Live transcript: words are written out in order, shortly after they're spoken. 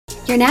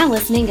You're now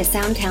listening to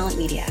Sound Talent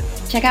Media.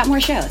 Check out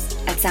more shows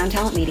at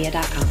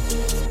soundtalentmedia.com.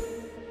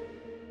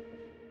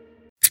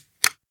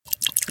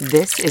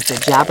 This is the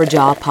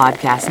Jabberjaw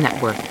Podcast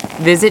Network.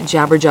 Visit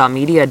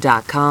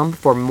jabberjawmedia.com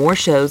for more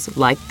shows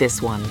like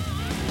this one.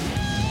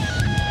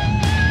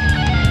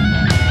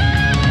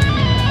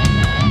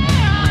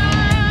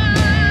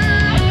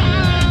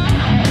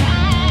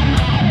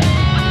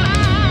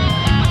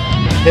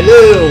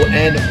 Hello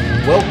and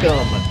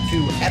welcome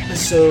to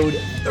episode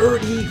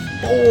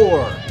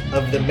 34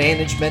 of the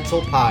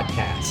Managemental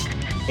Podcast,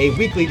 a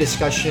weekly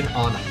discussion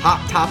on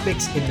hot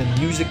topics in the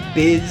music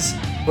biz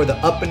for the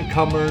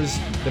up-and-comers,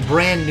 the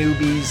brand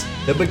newbies,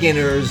 the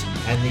beginners,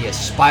 and the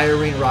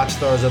aspiring rock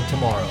stars of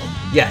tomorrow.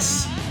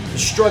 Yes, the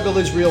struggle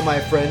is real, my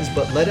friends,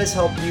 but let us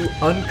help you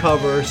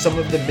uncover some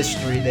of the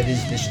mystery that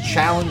is this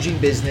challenging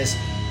business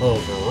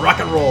of rock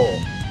and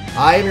roll.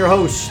 I am your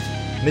host,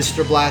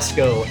 Mr.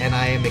 Blasco, and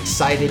I am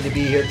excited to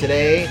be here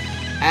today.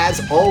 As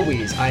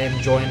always, I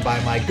am joined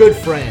by my good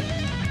friend,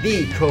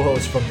 the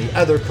co-host from the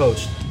other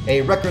coast,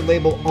 a record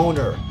label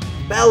owner,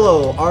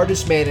 fellow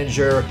artist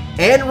manager,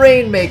 and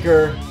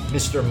rainmaker,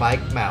 Mr. Mike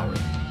Mowry.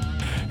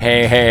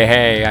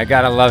 Hey, I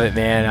gotta love it,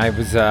 man.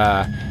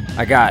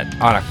 I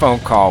got on a phone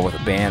call with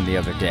a band the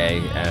other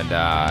day,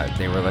 and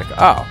they were like,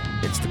 oh,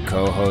 it's the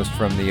co-host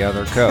from the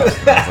other coast.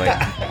 And I was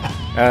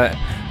like,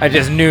 I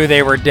just knew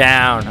they were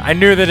down. I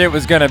knew that it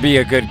was gonna be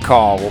a good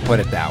call, we'll put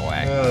it that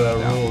way. Oh,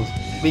 that rules.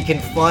 We can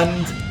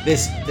fund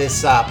this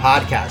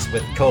podcast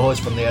with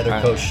co-hosts from the other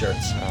coast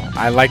shirts.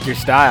 I like your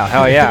style.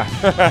 Hell yeah.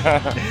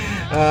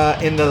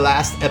 In the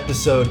last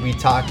episode, we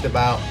talked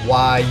about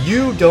why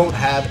you don't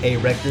have a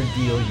record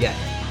deal yet.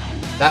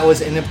 That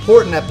was an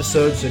important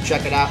episode, so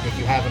check it out if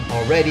you haven't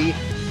already.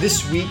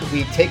 This week,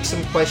 we take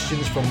some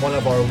questions from one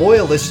of our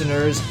loyal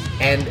listeners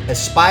and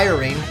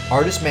aspiring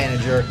artist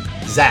manager,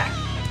 Zach.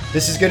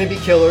 This is going to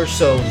be killer,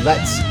 so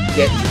let's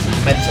get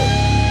mental.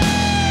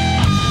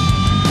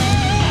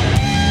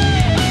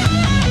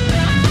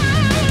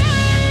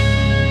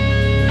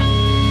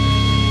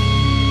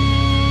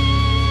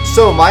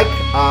 So, Mike,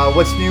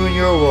 what's new in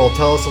your world?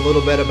 Tell us a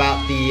little bit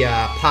about the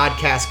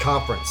podcast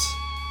conference.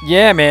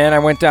 Yeah, man, I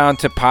went down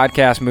to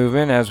Podcast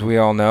Movement, as we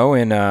all know,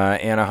 in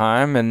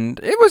Anaheim, and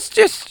it was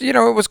just, it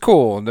was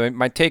cool.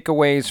 My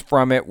takeaways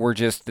from it were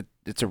just that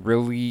it's a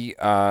really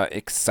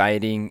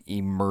exciting,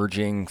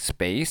 emerging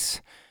space,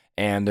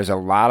 and there's a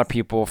lot of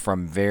people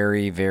from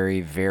very,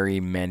 very, very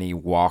many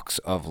walks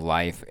of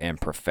life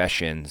and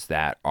professions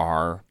that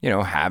are,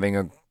 having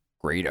a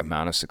great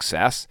amount of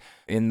success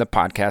in the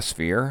podcast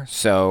sphere.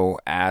 So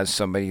as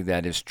somebody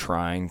that is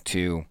trying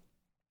to,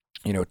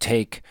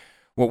 take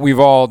what we've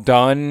all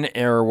done,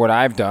 or what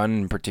I've done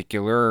in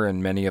particular,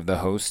 and many of the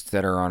hosts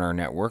that are on our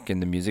network in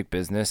the music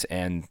business,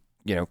 and,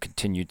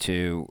 continue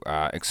to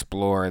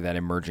explore that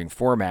emerging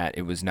format,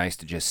 it was nice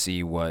to just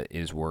see what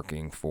is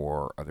working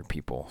for other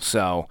people.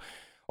 So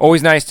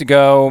always nice to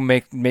go,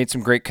 made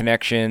some great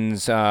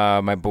connections.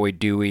 My boy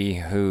Dewey,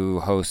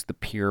 who hosts the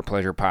Pure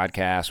Pleasure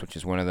podcast, which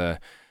is one of the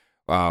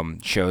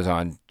shows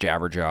on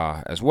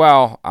Jabberjaw as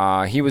well.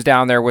 He was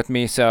down there with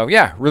me. So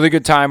yeah, really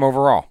good time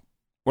overall.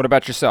 What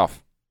about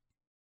yourself?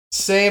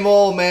 Same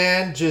old,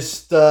 man.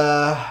 Just,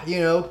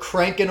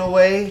 cranking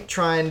away,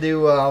 trying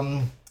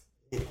to,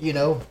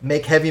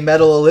 make heavy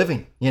metal a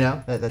living.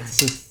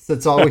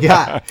 That's all we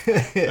got.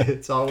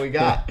 It's all we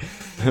got.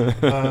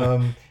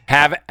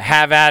 Have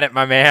at it,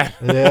 my man.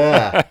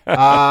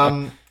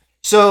 Yeah.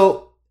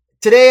 So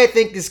today I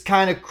think is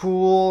kind of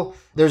cool.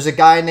 There's a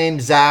guy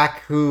named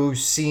Zach who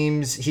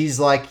he's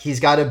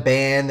got a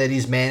band that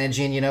he's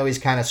managing, he's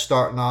kind of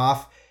starting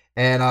off.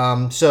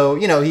 And so,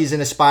 he's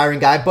an aspiring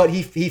guy, but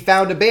he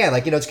found a band.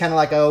 It's kind of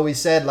like I always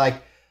said,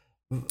 like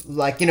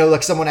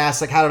someone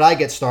asked, how did I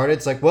get started?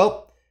 It's like,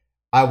 well,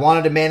 I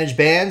wanted to manage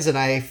bands, and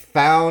I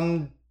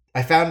found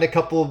a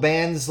couple of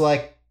bands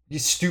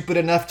stupid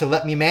enough to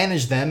let me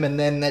manage them, and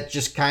then that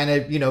just kind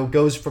of,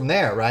 goes from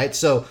there, right?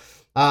 So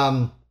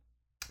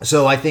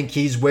I think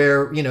he's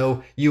where,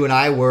 you and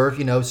I were,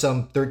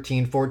 some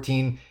 13,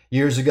 14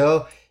 years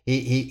ago.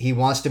 He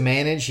wants to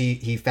manage.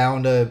 He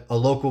found a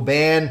local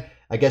band.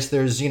 I guess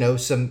there's,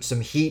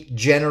 some heat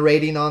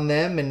generating on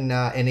them,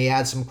 and he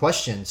had some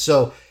questions.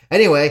 So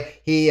anyway,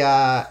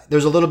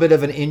 there's a little bit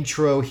of an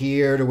intro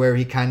here to where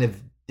he kind of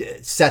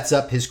sets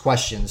up his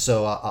questions.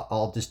 So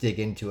I'll just dig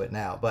into it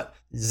now. But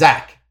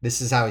Zach,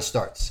 this is how he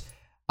starts.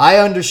 I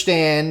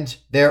understand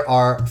there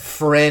are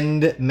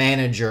friend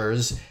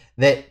managers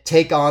that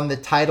take on the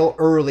title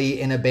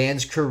early in a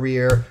band's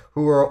career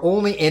who are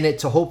only in it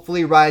to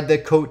hopefully ride the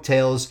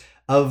coattails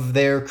of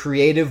their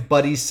creative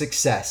buddy's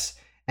success,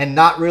 and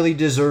not really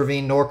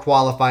deserving nor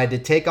qualified to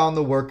take on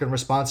the work and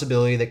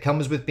responsibility that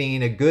comes with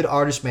being a good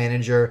artist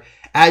manager,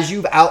 as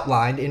you've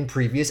outlined in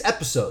previous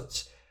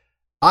episodes.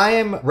 I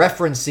am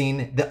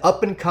referencing the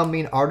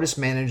up-and-coming artist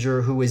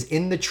manager who is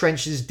in the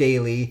trenches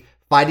daily,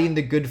 fighting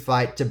the good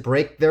fight to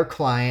break their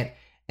client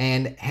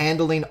and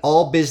handling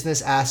all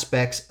business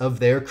aspects of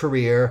their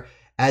career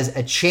as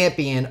a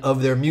champion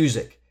of their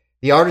music.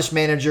 The artist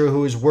manager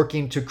who is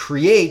working to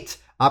create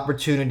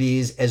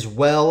opportunities as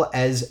well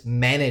as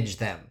manage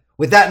them.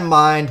 With that in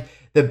mind,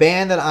 the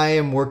band that I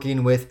am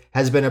working with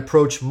has been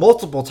approached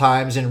multiple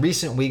times in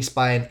recent weeks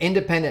by an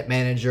independent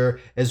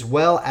manager as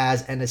well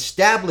as an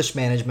established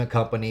management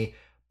company,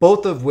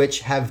 both of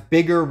which have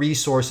bigger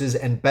resources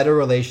and better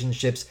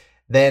relationships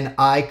than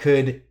I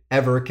could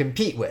ever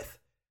compete with.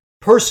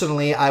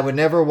 Personally, I would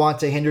never want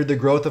to hinder the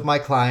growth of my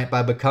client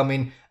by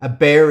becoming a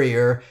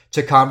barrier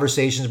to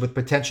conversations with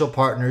potential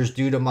partners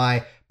due to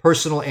my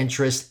personal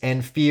interest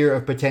and fear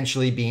of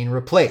potentially being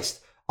replaced.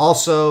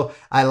 Also,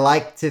 I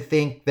like to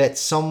think that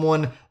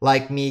someone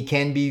like me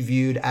can be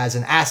viewed as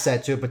an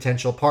asset to a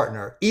potential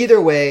partner.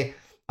 Either way,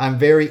 I'm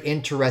very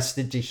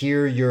interested to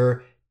hear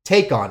your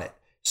take on it.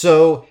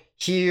 So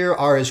here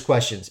are his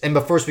questions. And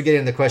before we get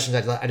into the questions,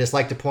 I just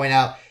like to point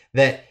out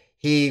that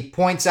he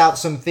points out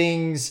some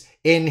things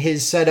in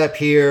his setup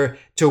here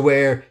to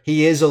where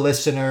he is a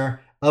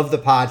listener of the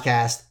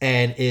podcast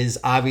and is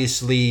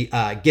obviously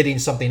getting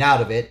something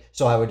out of it.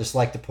 So I would just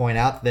like to point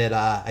out that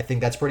I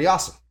think that's pretty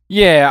awesome.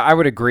 Yeah, I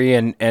would agree.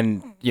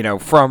 And you know,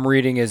 from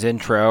reading his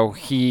intro,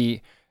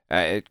 he,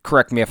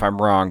 correct me if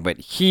I'm wrong, but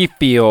he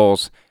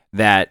feels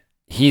that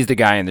he's the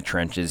guy in the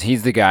trenches.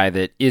 He's the guy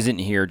that isn't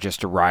here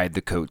just to ride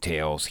the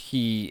coattails.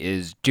 He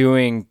is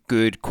doing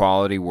good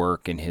quality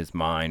work in his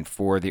mind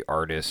for the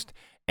artist,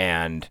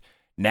 and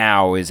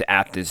now is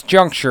at this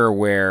juncture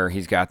where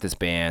he's got this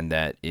band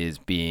that is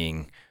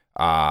being,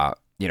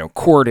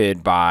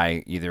 courted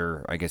by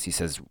either, I guess he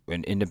says,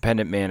 an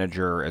independent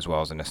manager as well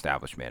as an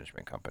established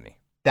management company.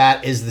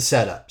 That is the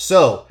setup.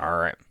 So, all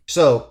right.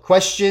 So,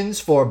 questions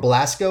for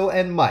Blasco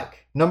and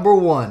Mike. Number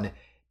 1,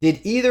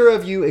 did either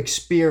of you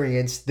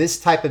experience this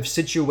type of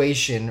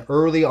situation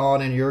early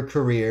on in your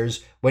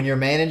careers when your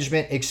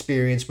management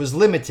experience was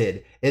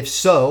limited? If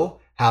so,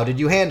 how did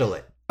you handle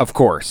it? Of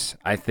course.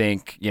 I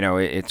think,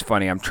 it's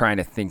funny. I'm trying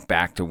to think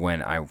back to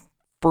when I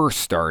first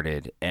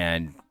started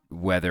and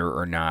whether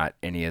or not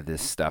any of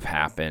this stuff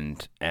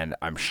happened. And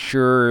I'm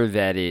sure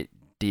that it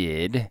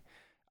did,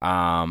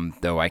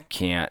 though I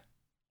can't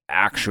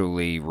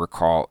actually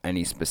recall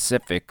any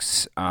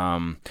specifics,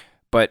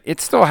 but it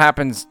still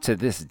happens to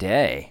this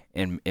day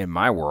in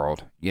my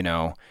world,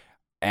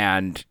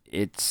 and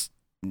it's,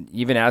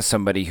 even as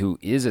somebody who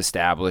is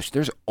established,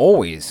 there's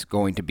always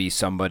going to be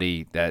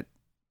somebody that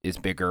is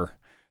bigger,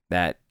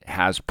 that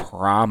has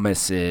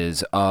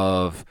promises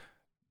of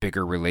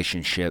bigger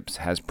relationships,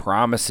 has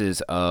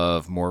promises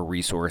of more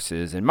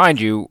resources. And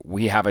mind you,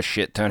 we have a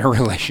shit ton of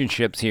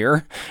relationships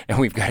here, and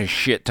we've got a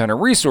shit ton of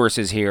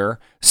resources here.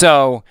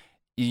 So,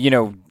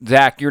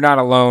 Zach, you're not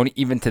alone.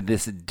 Even to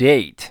this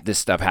date, this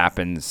stuff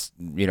happens,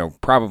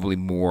 probably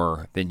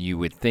more than you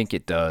would think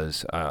it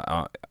does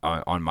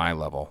on my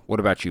level. What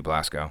about you,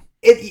 Blasco?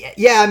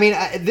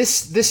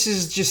 This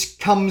is just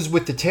comes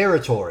with the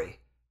territory,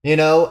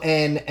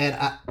 and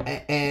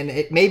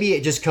maybe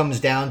it just comes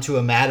down to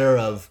a matter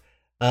of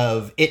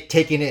it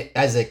taking it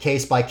as a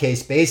case by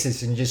case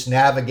basis and just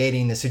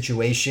navigating the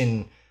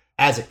situation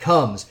as it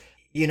comes.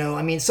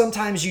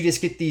 Sometimes you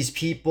just get these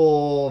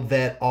people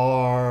that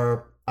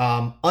are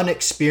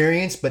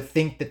unexperienced but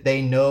think that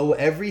they know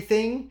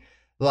everything.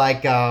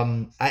 Like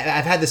I've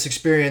had this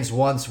experience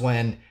once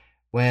when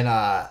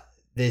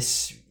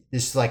this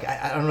like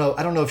I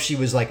don't know if she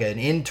was like an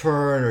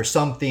intern or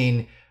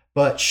something,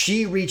 but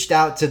she reached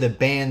out to the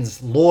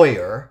band's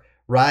lawyer,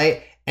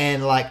 right?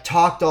 And like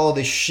talked all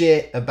this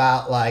shit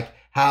about like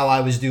how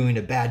I was doing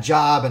a bad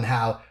job and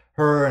how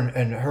her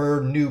and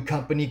her new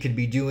company could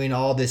be doing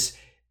all this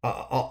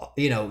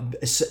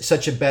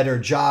such a better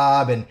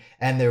job,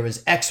 and there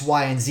was X,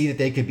 Y, and Z that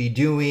they could be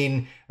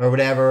doing or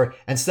whatever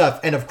and stuff.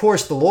 And of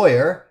course the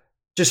lawyer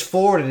just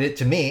forwarded it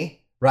to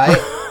me, right?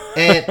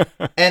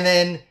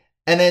 and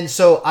then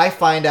so I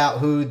find out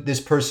who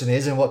this person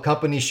is and what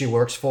company she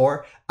works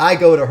for. I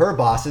go to her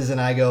bosses and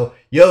I go,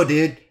 "Yo,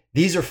 dude,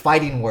 these are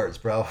fighting words,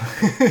 bro."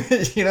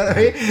 You know what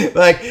I mean?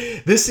 Like,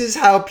 this is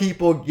how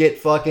people get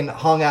fucking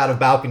hung out of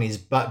balconies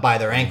by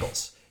their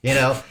ankles,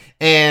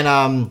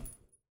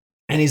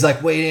 And he's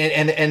like, wait,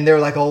 and they're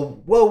like,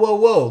 oh,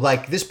 whoa.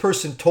 Like, this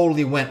person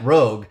totally went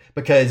rogue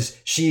because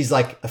she's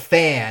like a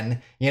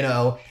fan,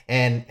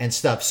 and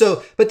stuff.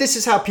 So, but this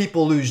is how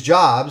people lose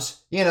jobs,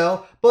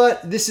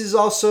 but this is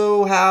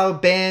also how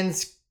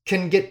bands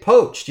can get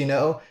poached,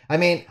 a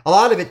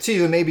lot of it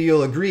too, and maybe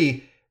you'll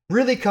agree,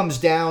 really comes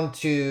down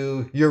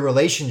to your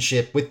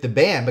relationship with the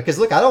band. Because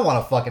look, I don't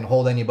want to fucking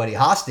hold anybody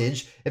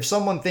hostage. If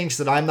someone thinks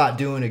that I'm not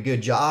doing a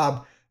good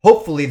job,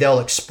 hopefully they'll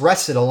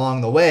express it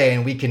along the way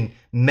and we can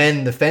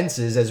mend the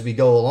fences as we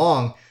go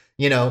along,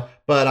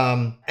 but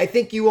I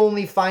think you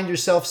only find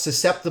yourself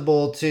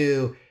susceptible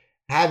to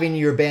having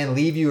your band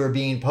leave you or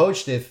being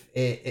poached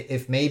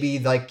if maybe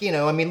like,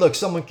 look,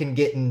 someone can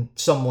get in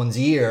someone's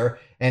ear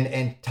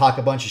and talk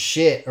a bunch of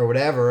shit or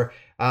whatever.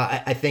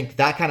 I think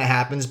that kind of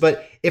happens.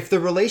 But if the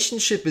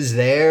relationship is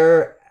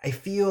there, I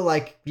feel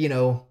like,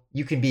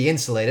 you can be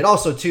insulated.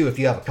 Also, too, if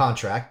you have a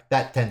contract,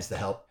 that tends to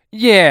help.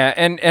 Yeah,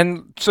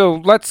 and so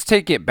let's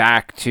take it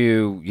back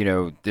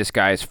to, this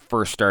guy's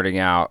first starting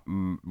out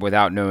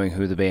without knowing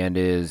who the band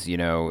is,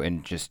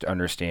 and just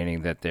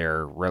understanding that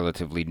they're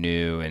relatively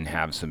new and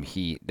have some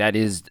heat. That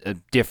is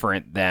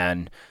different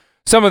than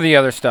some of the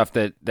other stuff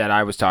that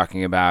I was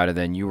talking about and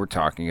then you were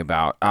talking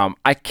about.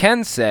 I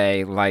can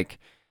say, like,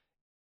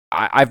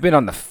 I've been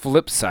on the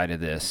flip side of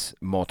this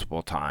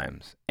multiple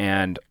times,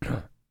 and,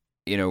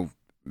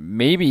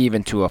 maybe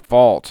even to a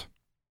fault.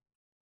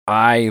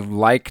 I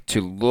like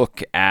to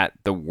look at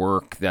the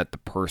work that the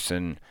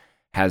person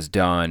has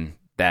done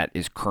that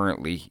is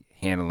currently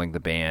handling the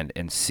band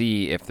and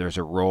see if there's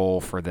a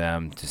role for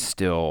them to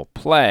still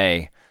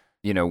play,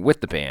 with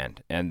the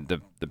band. And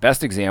the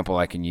best example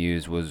I can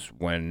use was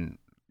when,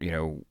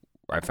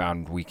 I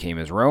found We Came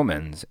as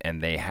Romans,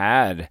 and they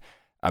had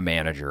a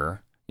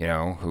manager,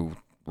 who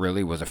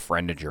really was a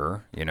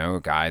friendager, a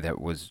guy that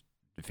was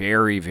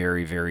very,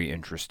 very, very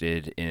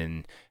interested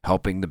in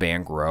helping the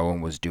band grow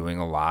and was doing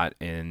a lot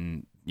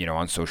in,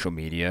 on social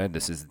media.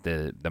 This is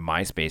the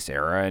MySpace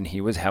era, and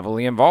he was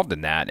heavily involved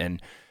in that.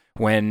 And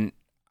when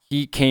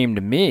he came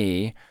to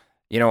me,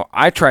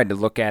 I tried to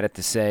look at it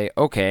to say,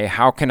 okay,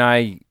 how can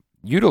I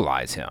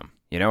utilize him?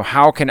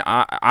 How can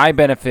I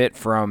benefit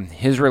from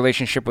his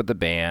relationship with the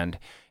band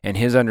and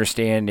his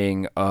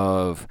understanding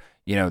of,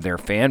 their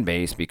fan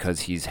base,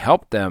 because he's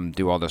helped them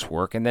do all this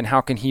work? And then how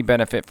can he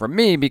benefit from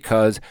me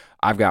because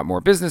I've got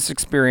more business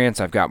experience,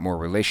 I've got more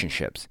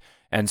relationships.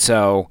 And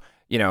so,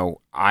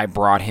 I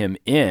brought him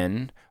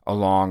in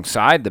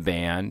alongside the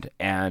band,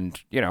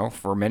 and,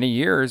 for many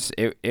years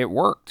it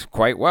worked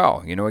quite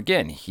well.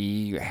 Again,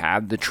 he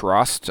had the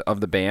trust of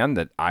the band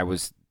that I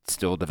was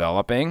still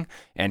developing,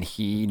 and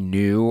he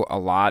knew a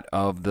lot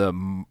of the,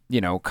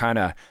 kind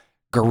of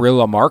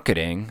guerrilla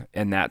marketing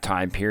in that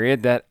time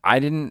period that I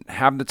didn't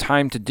have the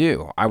time to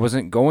do. I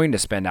wasn't going to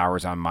spend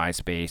hours on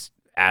MySpace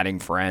adding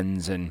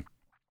friends and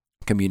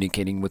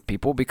communicating with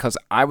people, because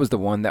I was the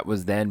one that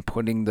was then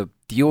putting the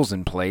deals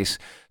in place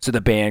so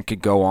the band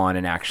could go on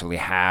and actually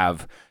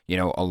have,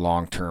 a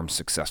long-term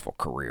successful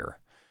career.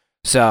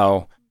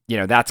 So,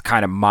 that's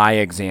kind of my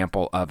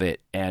example of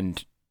it.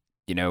 And,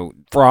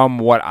 from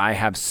what I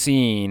have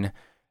seen,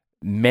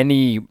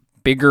 many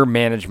bigger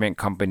management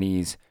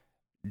companies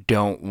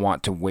don't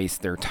want to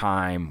waste their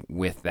time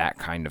with that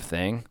kind of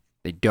thing.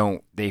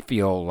 They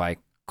feel like,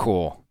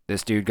 cool,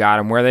 this dude got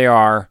them where they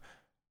are.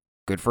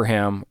 Good for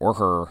him or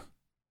her.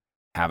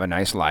 Have a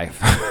nice life.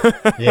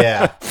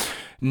 Yeah.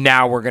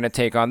 Now we're going to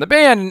take on the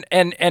band.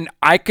 And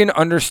I can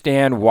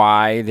understand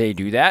why they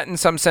do that in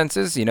some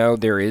senses.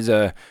 There is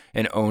an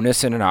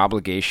onus and an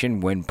obligation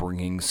when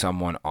bringing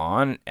someone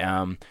on.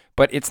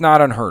 But it's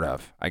not unheard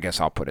of. I guess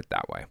I'll put it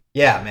that way.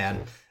 Yeah,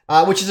 man.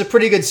 Which is a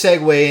pretty good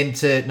segue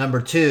into number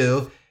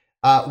 2.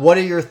 What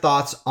are your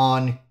thoughts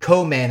on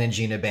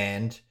co-managing a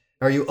band?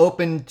 Are you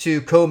open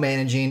to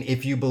co-managing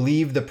if you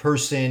believe the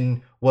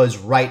person was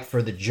right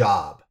for the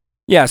job?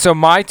 Yeah, so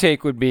my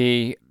take would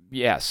be,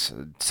 yes,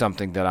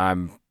 something that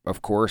I'm,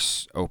 of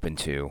course, open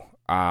to.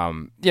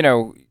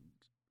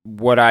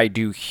 What I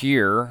do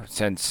here,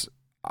 since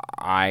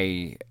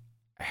I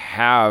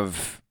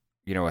have,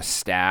 a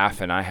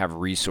staff and I have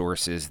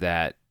resources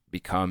that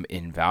become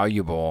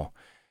invaluable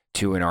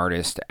to an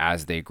artist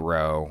as they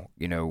grow,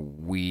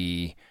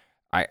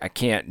 I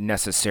can't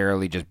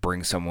necessarily just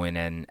bring someone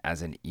in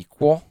as an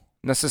equal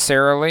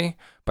necessarily,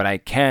 but I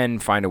can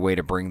find a way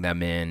to bring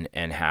them in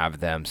and have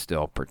them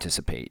still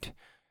participate.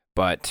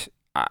 But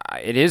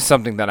it is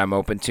something that I'm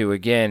open to.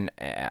 Again,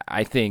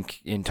 I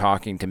think in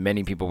talking to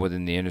many people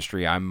within the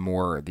industry, I'm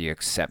more the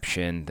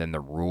exception than the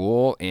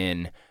rule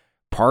in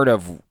part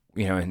of,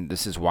 and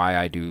this is why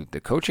I do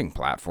the coaching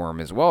platform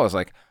as well, is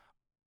like,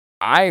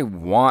 I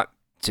want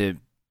to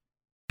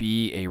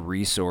be a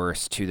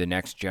resource to the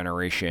next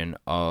generation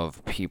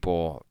of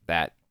people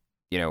that,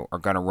 are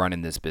going to run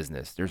in this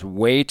business. There's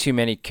way too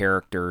many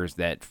characters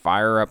that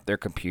fire up their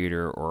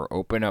computer or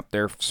open up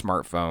their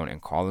smartphone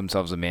and call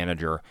themselves a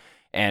manager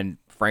and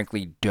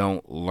frankly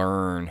don't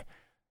learn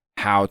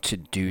how to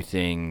do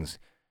things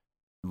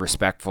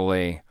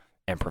respectfully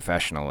and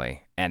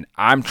professionally. And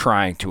I'm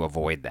trying to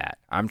avoid that.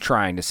 I'm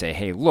trying to say,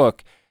 hey,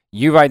 look,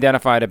 you've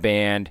identified a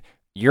band,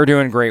 you're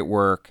doing great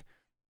work.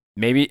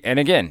 Maybe, and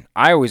again,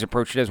 I always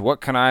approach it as,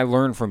 what can I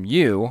learn from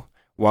you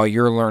while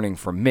you're learning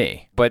from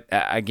me? But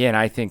again,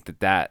 I think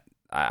that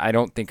I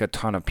don't think a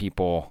ton of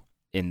people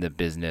in the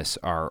business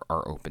are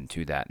open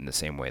to that in the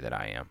same way that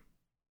I am.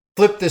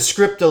 Flip the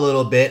script a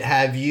little bit.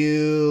 Have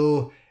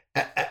you,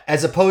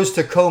 as opposed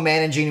to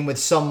co-managing with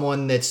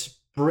someone that's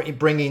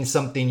bringing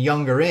something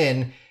younger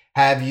in,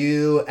 have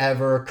you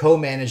ever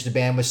co-managed a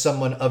band with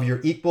someone of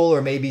your equal,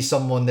 or maybe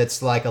someone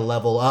that's like a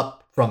level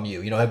up from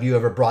you? Have you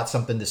ever brought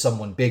something to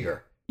someone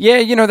bigger?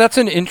 Yeah, that's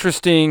an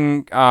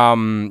interesting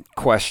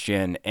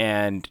question,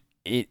 and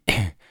it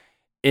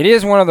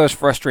is one of those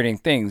frustrating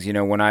things.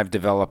 When I've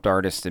developed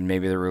artists and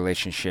maybe the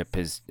relationship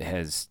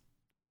has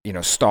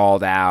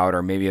stalled out,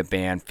 or maybe a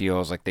band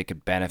feels like they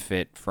could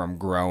benefit from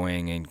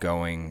growing and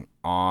going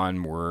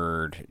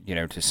onward,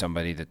 to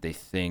somebody that they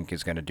think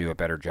is going to do a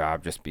better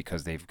job just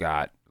because they've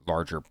got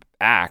larger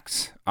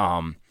acts.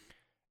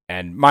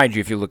 And mind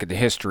you, if you look at the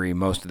history,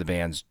 most of the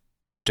bands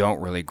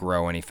don't really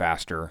grow any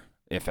faster,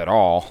 if at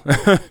all,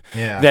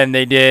 than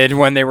they did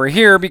when they were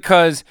here,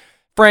 because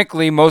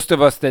frankly, most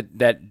of us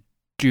that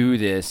do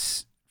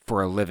this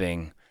for a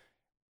living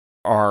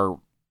are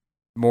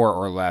more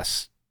or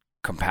less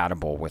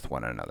compatible with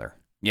one another.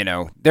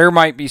 There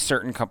might be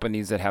certain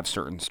companies that have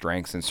certain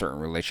strengths and certain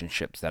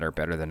relationships that are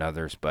better than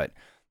others, but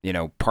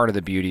part of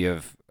the beauty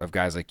of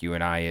guys like you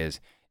and I is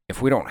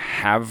if we don't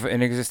have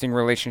an existing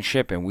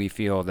relationship and we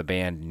feel the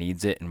band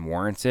needs it and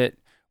warrants it,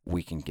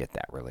 we can get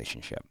that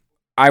relationship.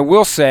 I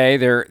will say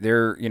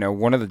they're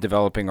one of the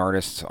developing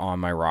artists on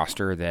my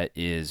roster that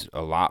is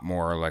a lot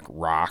more like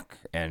rock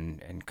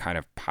and kind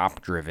of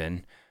pop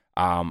driven.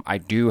 I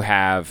do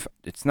have,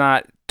 it's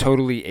not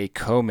totally a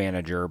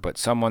co-manager, but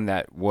someone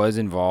that was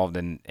involved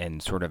in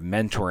sort of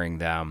mentoring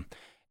them,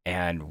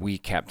 and we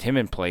kept him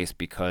in place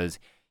because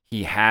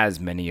he has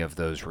many of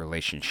those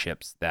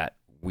relationships that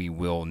we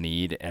will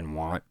need and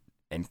want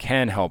and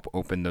can help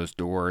open those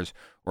doors,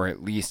 or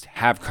at least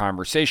have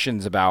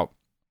conversations about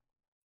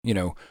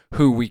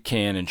who we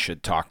can and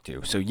should talk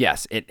to. So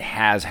yes, it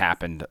has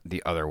happened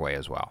the other way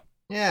as well.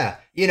 Yeah.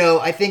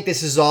 I think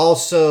this is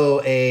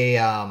also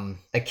a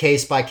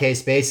case by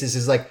case basis.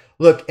 Is like,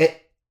 look,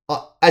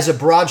 as a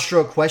broad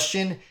stroke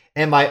question,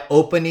 am I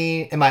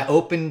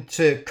open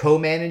to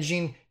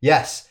co-managing?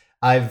 Yes,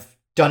 I've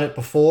done it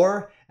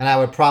before and I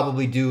would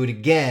probably do it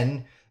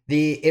again.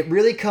 It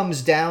really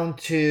comes down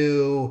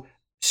to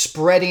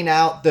spreading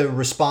out the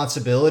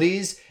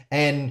responsibilities,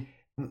 and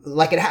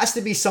like it has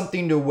to be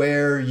something to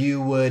where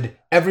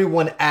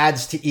everyone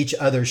adds to each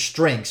other's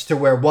strengths to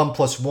where 1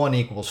 +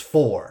 1 =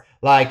 4.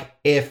 Like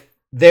if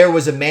there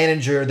was a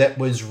manager that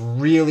was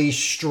really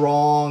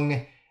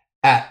strong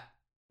at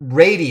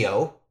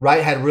radio,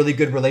 right? Had really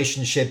good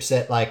relationships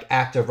at like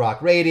active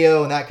rock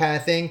radio and that kind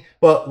of thing,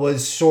 but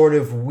was sort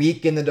of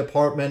weak in the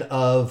department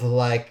of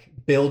like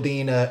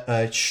building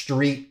a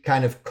street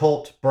kind of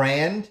cult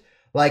brand.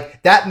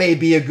 Like that may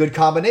be a good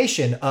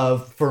combination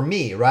for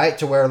me, right?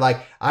 To where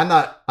like I'm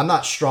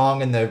not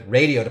strong in the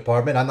radio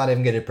department. I'm not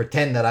even going to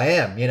pretend that I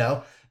am,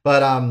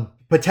 but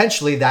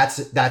potentially that's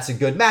a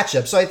good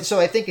matchup. So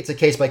I think it's a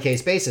case by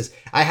case basis.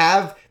 I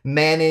have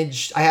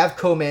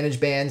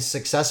co-managed bands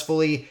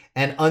successfully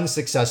and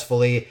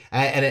unsuccessfully,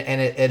 and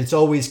it's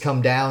always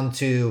come down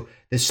to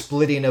the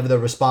splitting of the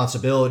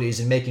responsibilities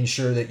and making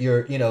sure that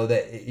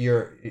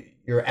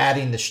you're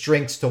adding the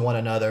strengths to one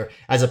another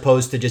as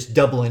opposed to just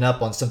doubling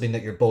up on something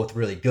that you're both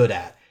really good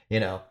at,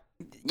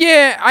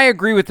 Yeah, I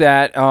agree with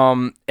that.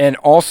 And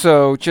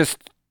also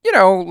just,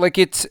 like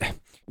it's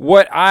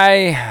what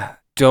I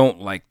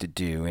don't like to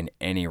do in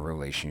any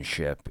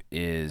relationship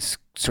is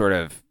sort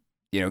of,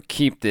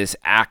 keep this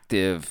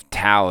active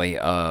tally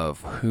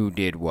of who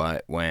did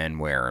what, when,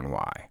 where, and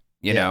why.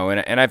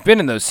 And I've been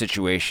in those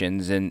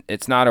situations, and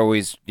it's not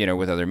always,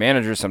 with other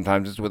managers.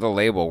 Sometimes it's with a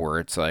label where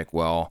it's like,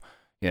 well,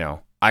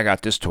 I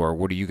got this tour.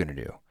 What are you going to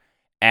do?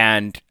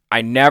 And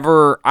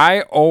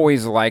I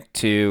always like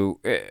to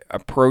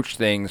approach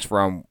things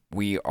from,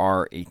 we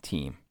are a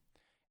team,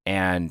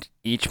 and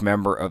each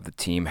member of the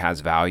team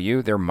has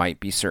value. There might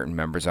be certain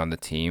members on the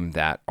team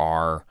that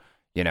are,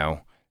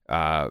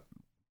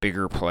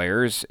 bigger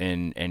players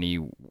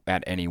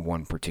at any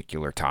one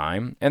particular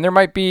time. And there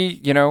might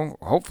be,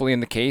 hopefully in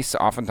the case,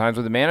 oftentimes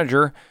with a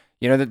manager,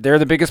 that they're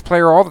the biggest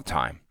player all the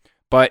time.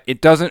 But it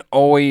doesn't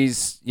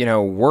always,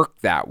 work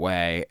that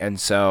way. And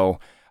so,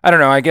 I don't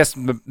know, I guess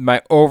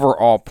my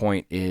overall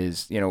point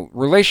is,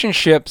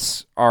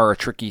 relationships are a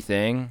tricky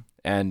thing.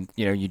 And,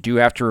 you do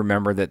have to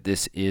remember that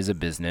this is a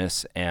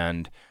business.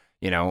 And,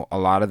 a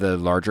lot of the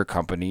larger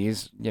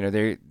companies,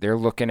 they're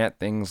looking at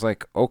things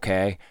like,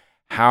 okay,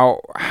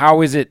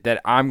 how is it that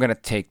I'm going to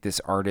take this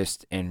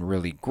artist and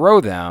really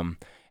grow them?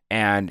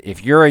 And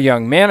if you're a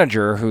young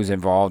manager who's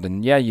involved,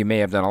 and yeah, you may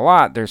have done a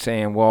lot, they're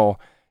saying, well,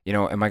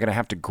 am I going to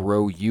have to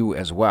grow you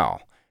as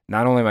well?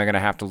 Not only am I going to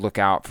have to look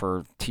out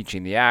for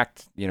teaching the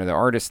act, the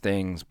artist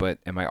things, but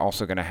am I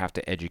also going to have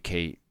to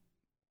educate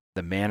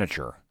the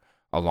manager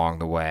along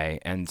the way?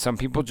 And some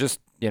people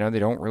just, they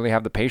don't really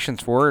have the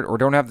patience for it or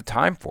don't have the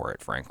time for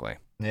it, frankly.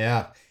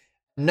 Yeah.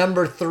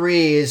 Number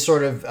 3 is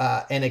sort of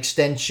an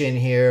extension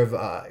here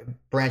of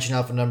branching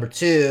off of number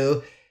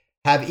 2.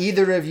 Have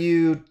either of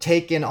you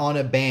taken on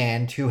a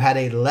band who had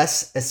a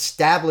less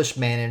established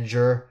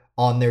manager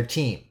on their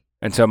team?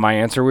 And so my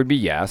answer would be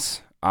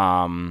yes.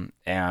 And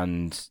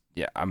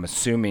yeah, I'm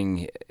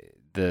assuming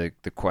the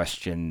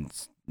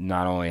question's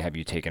not only have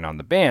you taken on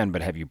the band,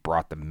 but have you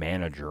brought the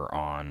manager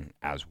on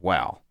as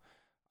well?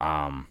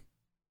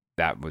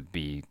 That would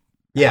be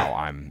how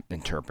I'm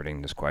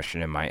interpreting this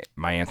question. And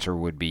my answer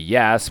would be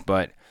yes,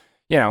 but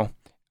I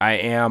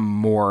am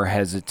more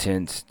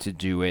hestant to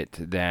do it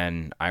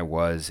than I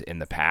was in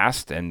the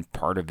past. And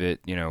part of it,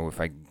 if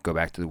I go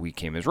back to the We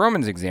Came as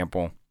Romans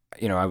example,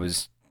 I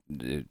was,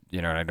 and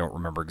I don't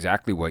remember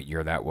exactly what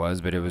year that was,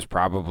 but it was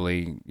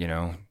probably,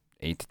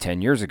 8 to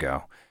 10 years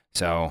ago.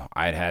 So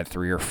I'd had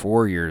 3 or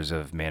 4 years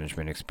of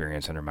management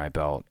experience under my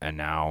belt, and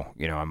now,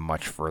 I'm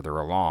much further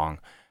along.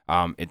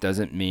 It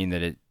doesn't mean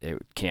that it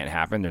can't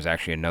happen. There's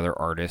actually another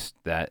artist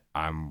that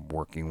I'm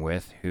working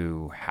with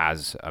who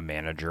has a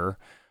manager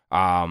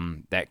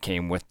that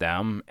came with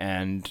them.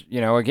 And,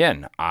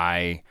 again,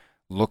 I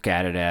look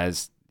at it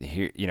as,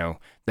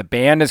 the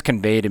band has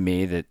conveyed to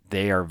me that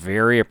they are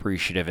very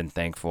appreciative and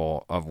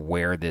thankful of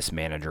where this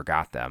manager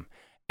got them.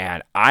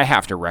 And I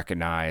have to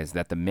recognize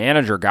that the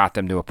manager got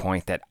them to a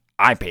point that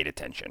I paid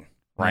attention.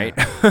 Right.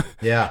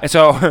 Yeah. And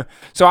so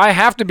I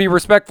have to be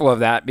respectful of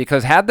that,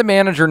 because had the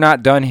manager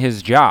not done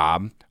his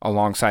job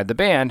alongside the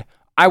band,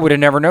 I would have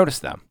never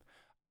noticed them,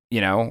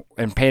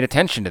 and paid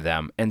attention to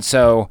them. And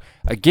so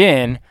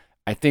again,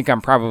 I think I'm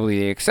probably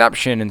the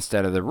exception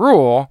instead of the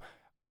rule.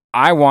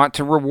 I want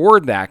to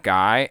reward that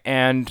guy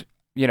and,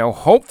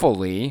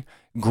 hopefully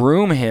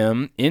groom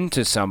him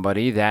into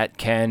somebody that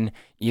can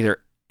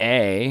either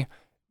A,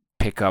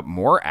 pick up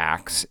more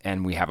acts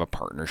and we have a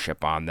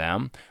partnership on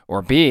them,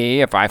 or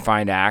B, if I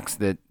find acts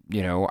that,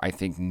 I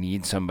think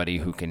need somebody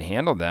who can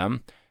handle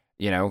them,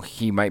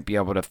 he might be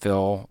able to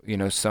fill,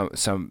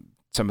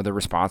 some of the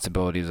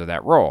responsibilities of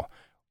that role.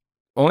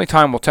 Only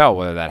time will tell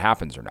whether that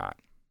happens or not.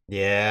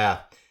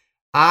 Yeah.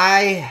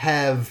 I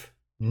have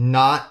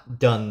not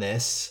done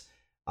this.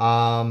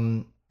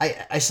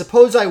 I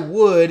suppose I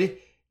would,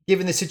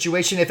 given the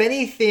situation. If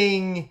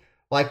anything,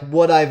 like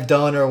what I've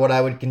done or what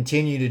I would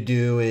continue to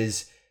do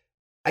is,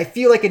 I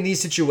feel like in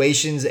these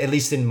situations, at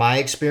least in my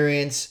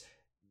experience,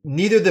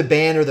 neither the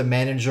band or the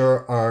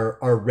manager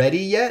are ready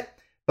yet.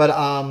 But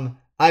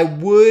I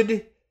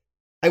would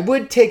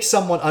take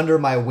someone under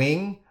my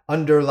wing,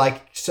 under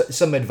like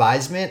some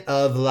advisement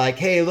of like,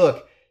 hey,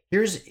 look,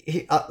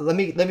 let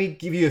me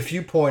give you a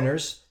few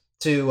pointers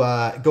to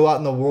go out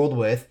in the world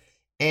with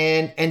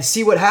and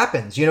see what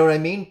happens. You know what I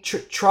mean?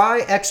 Try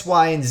X,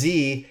 Y, and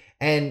Z.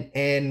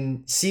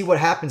 And see what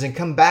happens and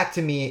come back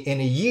to me in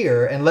a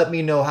year and let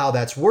me know how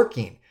that's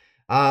working.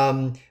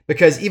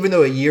 Because even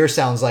though a year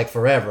sounds like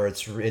forever,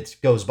 it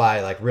goes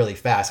by like really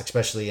fast,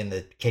 especially in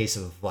the case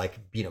of like,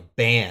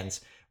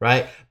 bands,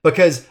 right?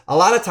 Because a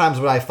lot of times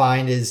what I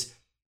find is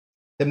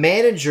the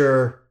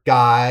manager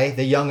guy,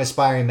 the young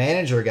aspiring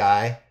manager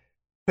guy,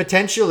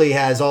 potentially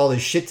has all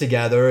his shit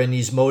together and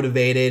he's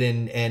motivated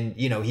and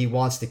he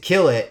wants to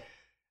kill it.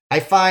 I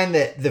find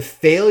that the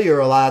failure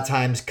a lot of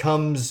times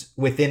comes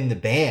within the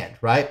band,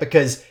 right?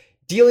 Because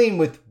dealing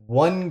with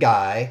one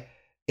guy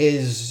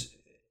is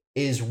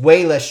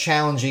way less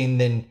challenging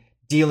than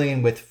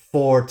dealing with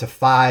 4 to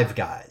 5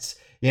 guys.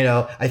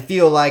 I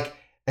feel like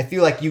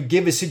you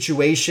give a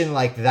situation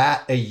like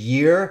that a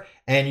year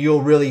and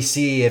you'll really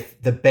see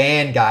if the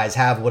band guys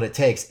have what it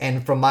takes.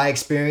 And from my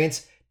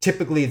experience,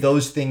 typically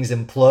those things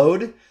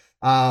implode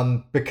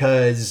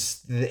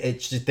because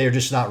they're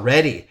just not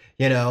ready.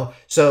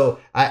 So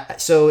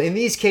in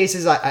these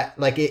cases, I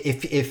like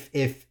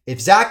if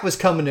Zach was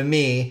coming to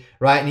me,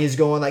 right, and he's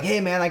going like, hey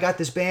man, I got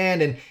this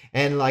band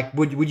and like,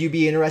 would you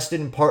be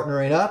interested in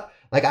partnering up?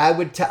 Like I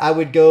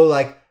would go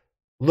like,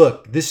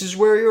 look, this is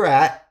where you're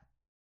at.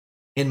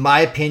 In my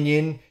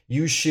opinion,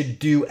 you should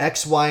do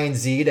X, Y, and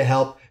Z to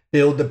help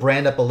build the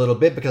brand up a little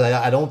bit, because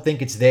I don't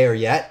think it's there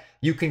yet.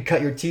 You can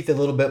cut your teeth a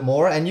little bit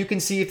more and you can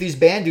see if these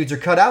band dudes are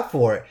cut out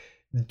for it.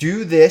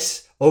 Do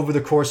this over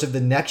the course of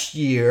the next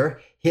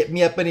year. Hit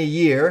me up in a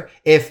year.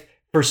 If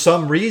for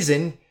some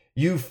reason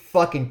you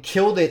fucking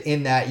killed it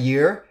in that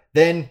year,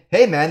 then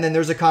hey man, then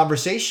there's a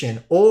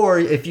conversation. Or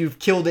if you've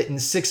killed it in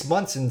 6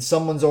 months and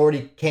someone's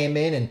already came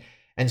in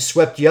and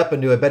swept you up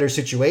into a better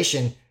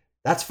situation,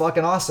 that's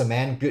fucking awesome,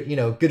 man. Good,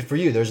 good for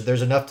you.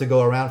 There's enough to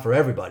go around for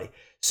everybody.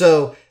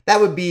 So that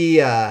would be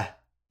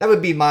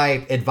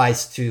my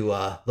advice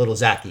to little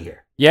Zachy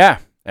here. Yeah.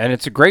 And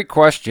it's a great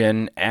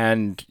question,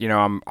 and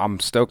I'm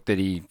stoked that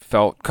he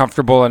felt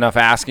comfortable enough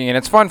asking, and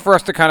it's fun for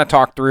us to kind of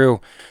talk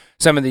through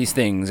some of these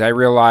things. I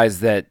realize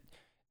that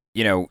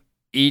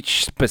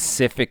each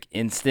specific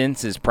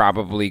instance is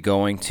probably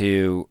going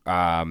to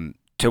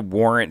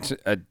warrant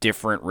a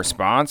different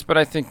response, but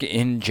I think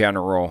in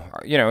general,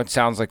 it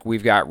sounds like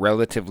we've got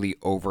relatively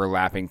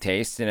overlapping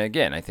tastes, and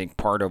again, I think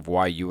part of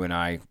why you and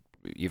I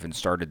even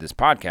started this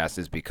podcast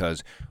is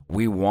because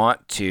we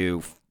want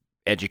to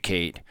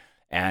educate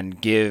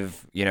and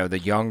give, the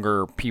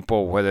younger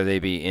people, whether they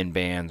be in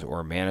bands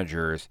or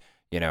managers,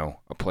 a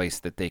place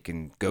that they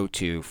can go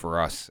to for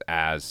us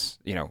as,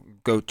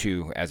 go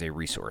to as a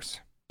resource.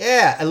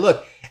 Yeah. And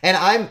look, and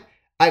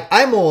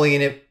I'm only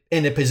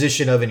in a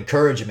position of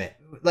encouragement.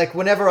 Like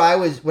whenever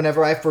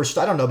I first,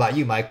 I don't know about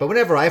you, Mike, but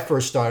whenever I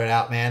first started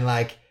out, man,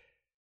 like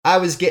I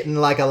was getting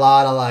like a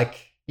lot of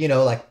like,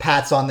 like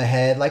pats on the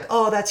head, like,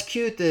 oh, that's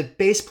cute. The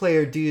bass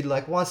player dude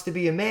like wants to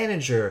be a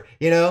manager,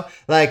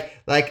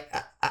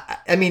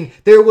 I mean,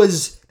 there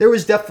was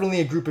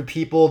definitely a group of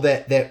people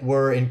that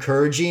were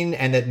encouraging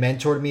and that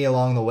mentored me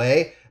along the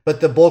way. But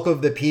the bulk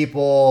of the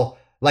people,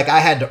 like I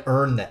had to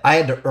earn that. I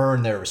had to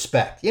earn their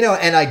respect,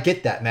 and I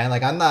get that, man.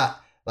 Like I'm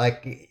not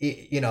like,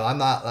 I'm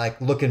not like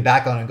looking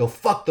back on it and go,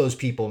 fuck those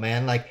people,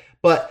 man. Like,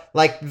 but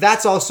like,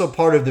 that's also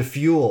part of the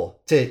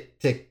fuel to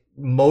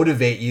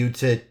motivate you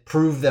to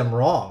prove them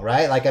wrong,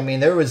 right? Like, I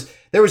mean, there was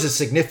a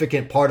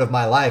significant part of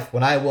my life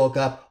when I woke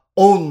up,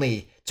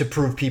 only to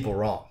prove people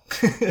wrong.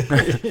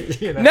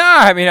 You know? No,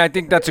 I mean, I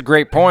think that's a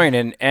great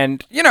point.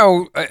 And you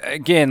know,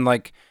 again,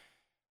 like,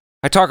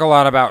 I talk a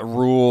lot about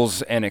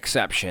rules and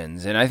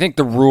exceptions. And I think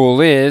the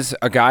rule is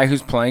a guy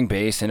who's playing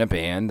bass in a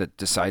band that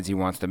decides he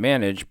wants to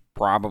manage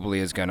probably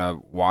is going to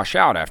wash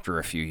out after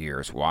a few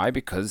years. Why?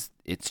 Because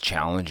it's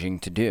challenging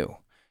to do,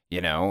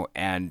 you know,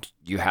 and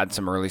you had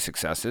some early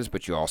successes,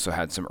 but you also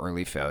had some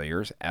early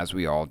failures, as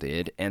we all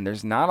did. And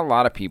there's not a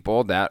lot of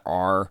people that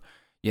are,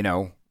 you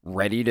know,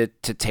 ready to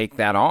take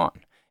that on.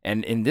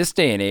 And in this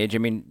day and age, I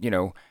mean, you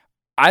know,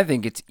 I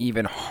think it's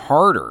even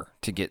harder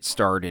to get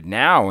started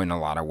now in a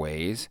lot of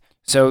ways.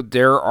 So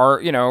there are,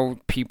 you know,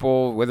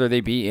 people, whether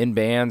they be in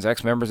bands,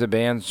 ex-members of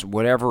bands,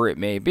 whatever it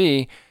may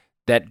be,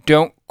 that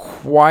don't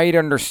quite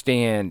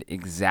understand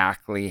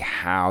exactly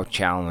how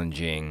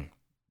challenging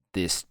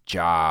this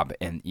job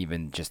and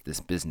even just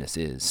this business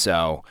is.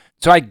 So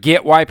I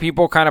get why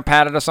people kind of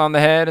patted us on the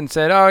head and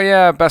said, "Oh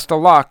yeah, best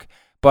of luck."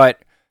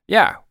 But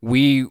yeah,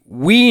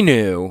 we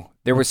knew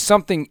there was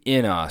something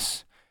in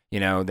us, you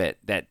know,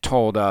 that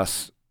told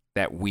us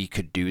that we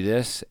could do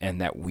this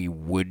and that we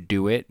would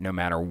do it no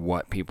matter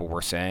what people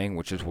were saying,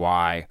 which is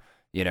why,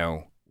 you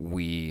know,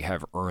 we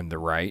have earned the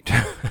right,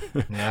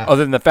 yeah.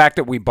 Other than the fact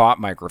that we bought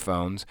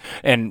microphones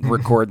and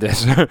record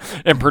this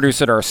and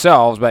produce it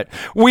ourselves, but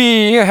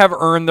we have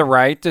earned the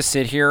right to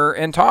sit here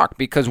and talk,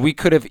 because we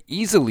could have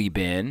easily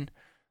been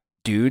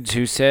dudes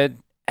who said,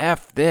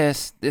 F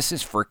this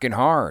is freaking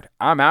hard.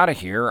 I'm out of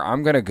here.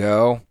 I'm going to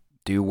go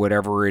do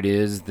whatever it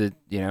is that,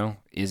 you know,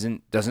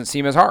 doesn't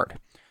seem as hard.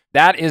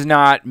 That is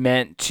not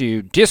meant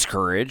to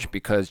discourage,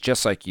 because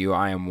just like you,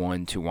 I am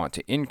one to want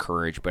to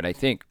encourage. But I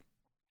think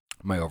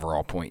my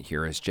overall point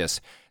here is just,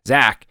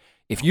 Zach,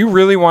 if you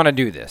really want to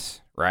do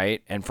this,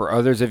 right? And for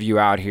others of you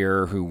out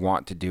here who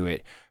want to do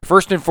it,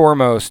 first and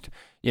foremost,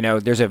 you know,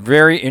 there's a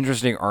very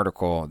interesting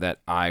article that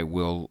I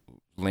will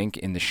link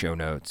in the show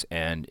notes,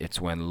 and it's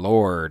when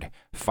Lorde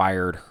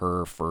fired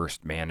her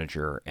first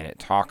manager, and it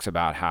talks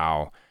about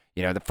how,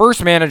 you know, the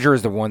first manager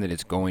is the one that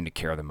is going to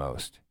care the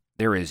most.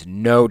 There is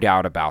no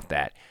doubt about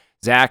that.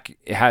 Zach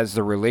has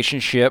the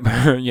relationship,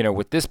 you know,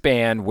 with this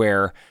band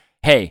where,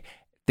 hey,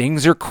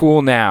 things are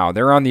cool now.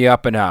 They're on the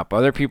up and up.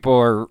 Other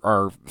people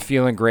are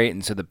feeling great,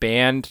 and so the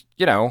band,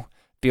 you know,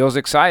 feels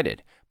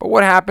excited. But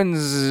what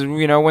happens,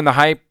 you know, when the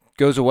hype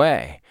goes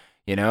away,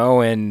 you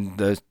know,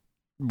 and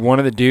one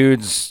of the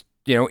dudes,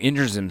 you know,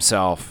 injures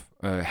himself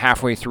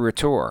halfway through a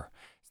tour?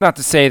 It's not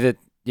to say that,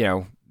 you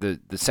know, the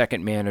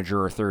second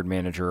manager or third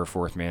manager or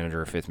fourth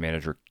manager or fifth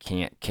manager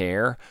can't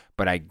care,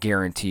 but I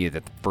guarantee you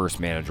that the first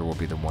manager will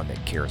be the one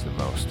that cares the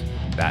most.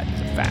 That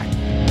is a fact.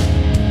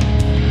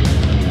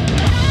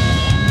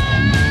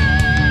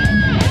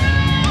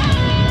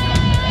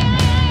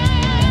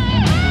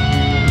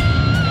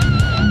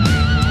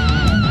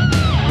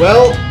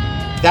 Well,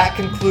 that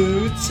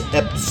concludes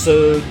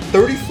episode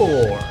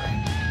 34.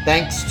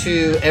 Thanks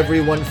to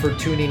everyone for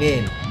tuning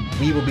in.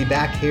 We will be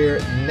back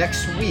here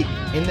next week.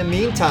 In the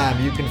meantime,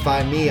 you can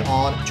find me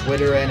on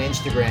Twitter and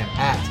Instagram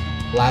at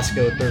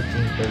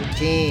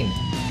Blasco1313.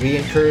 We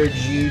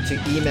encourage you to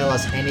email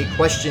us any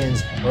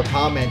questions or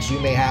comments you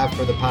may have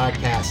for the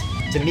podcast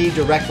to me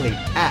directly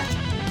at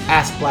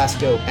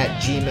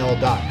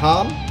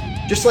askblasco@gmail.com,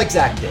 just like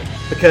Zach did.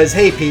 Because,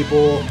 hey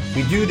people,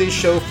 we do this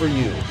show for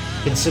you.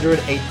 Consider it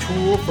a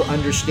tool for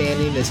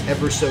understanding this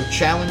ever so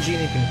challenging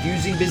and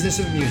confusing business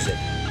of music.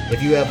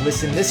 If you have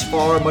listened this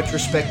far, much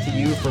respect to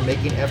you for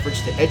making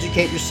efforts to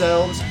educate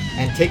yourselves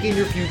and taking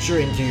your future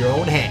into your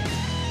own hands.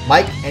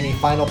 Mike, any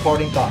final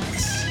parting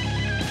thoughts?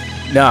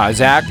 No,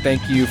 Zach,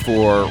 thank you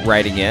for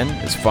writing in.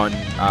 It's a fun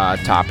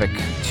topic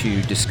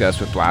to discuss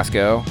with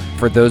Blasco.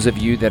 For those of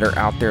you that are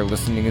out there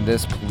listening to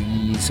this,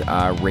 please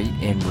rate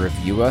and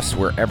review us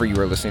wherever you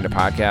are listening to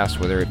podcasts,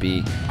 whether it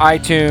be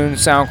iTunes,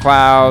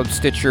 SoundCloud,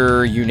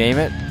 Stitcher, you name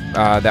it.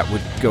 That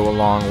would go a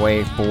long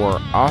way for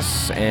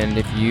us. And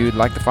if you'd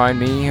like to find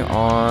me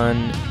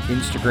on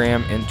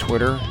Instagram and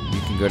Twitter,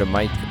 you can go to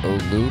Mike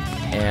O'Loop.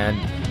 And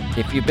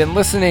if you've been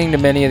listening to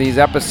many of these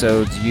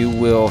episodes, you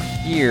will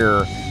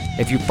hear,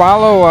 if you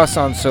follow us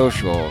on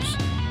socials,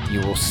 you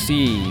will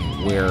see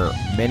where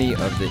many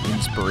of the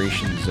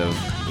inspirations in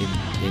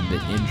the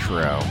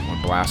intro,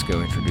 when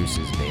Blasco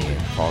introduces me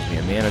and calls me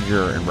a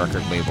manager and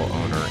record label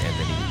owner, and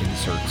then he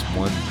inserts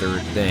one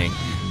third thing,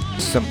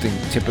 something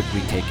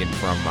typically taken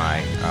from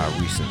my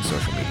recent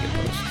social media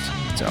posts.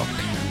 So,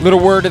 little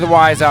word to the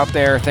wise out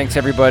there. Thanks,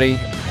 everybody.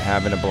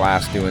 Having a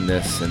blast doing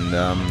this, and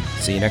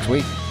see you next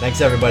week.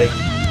 Thanks, everybody.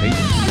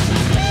 Peace.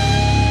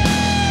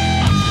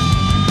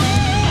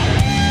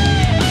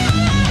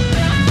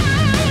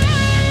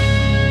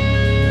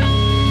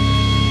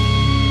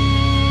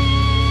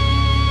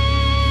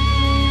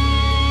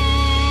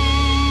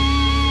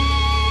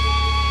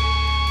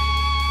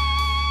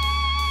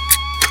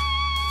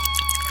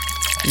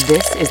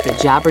 This is the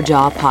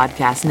Jabberjaw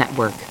Podcast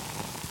Network.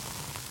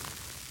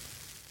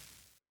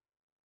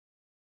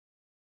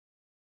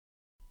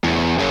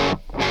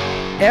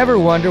 Ever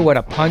wonder what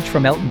a punch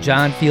from Elton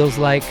John feels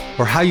like?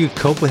 Or how you'd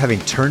cope with having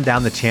turned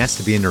down the chance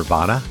to be in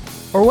Nirvana?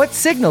 or what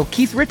signal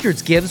Keith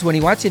Richards gives when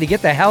he wants you to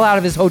get the hell out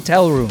of his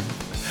hotel room.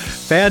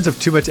 Fans of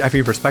Too Much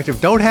Effing Perspective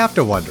don't have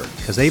to wonder,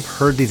 because they've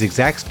heard these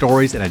exact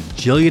stories and a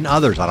jillion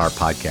others on our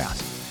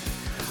podcast.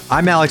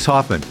 I'm Alex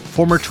Hoffman,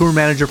 former tour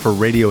manager for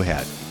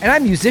Radiohead. And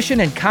I'm musician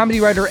and comedy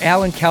writer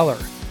Alan Keller.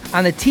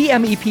 On the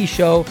TMEP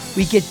show,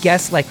 we get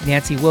guests like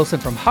Nancy Wilson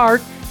from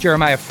Heart,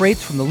 Jeremiah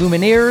Freites from the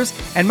Lumineers,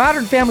 and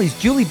Modern Family's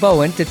Julie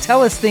Bowen to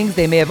tell us things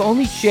they may have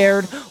only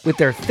shared with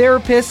their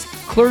therapist,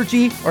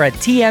 clergy, or a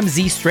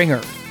TMZ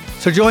stringer.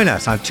 So join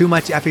us on Too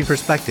Much Effing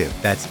Perspective.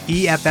 That's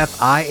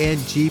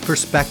EFFING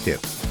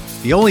Perspective.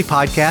 The only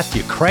podcast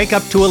you crank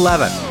up to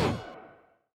 11.